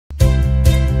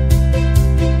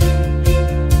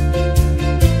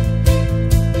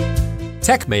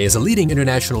Tecme is a leading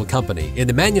international company in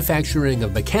the manufacturing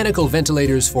of mechanical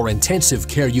ventilators for intensive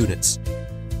care units.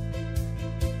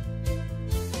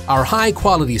 Our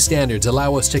high-quality standards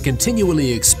allow us to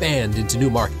continually expand into new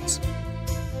markets.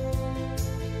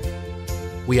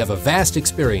 We have a vast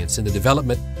experience in the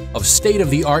development of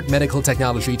state-of-the-art medical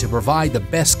technology to provide the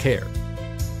best care.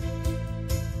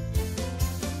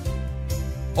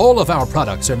 All of our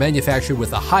products are manufactured with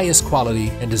the highest quality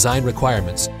and design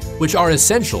requirements, which are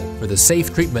essential for the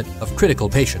safe treatment of critical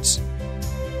patients.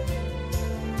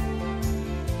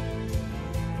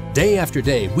 Day after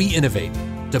day, we innovate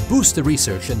to boost the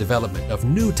research and development of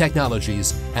new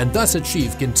technologies and thus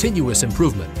achieve continuous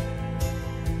improvement.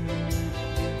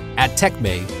 At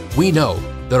Tecme, we know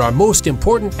that our most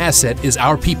important asset is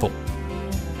our people.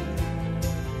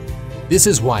 This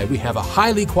is why we have a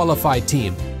highly qualified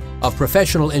team of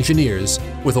professional engineers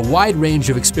with a wide range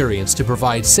of experience to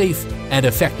provide safe and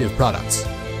effective products.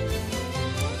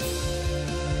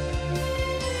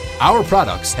 Our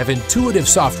products have intuitive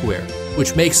software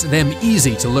which makes them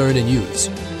easy to learn and use.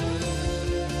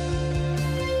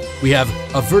 We have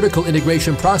a vertical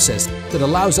integration process that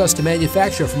allows us to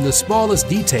manufacture from the smallest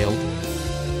detail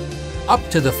up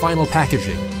to the final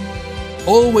packaging,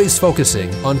 always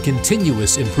focusing on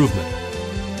continuous improvement.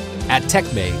 At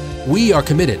Tecme, we are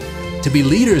committed to be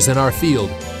leaders in our field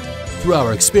through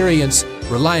our experience,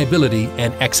 reliability,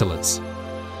 and excellence.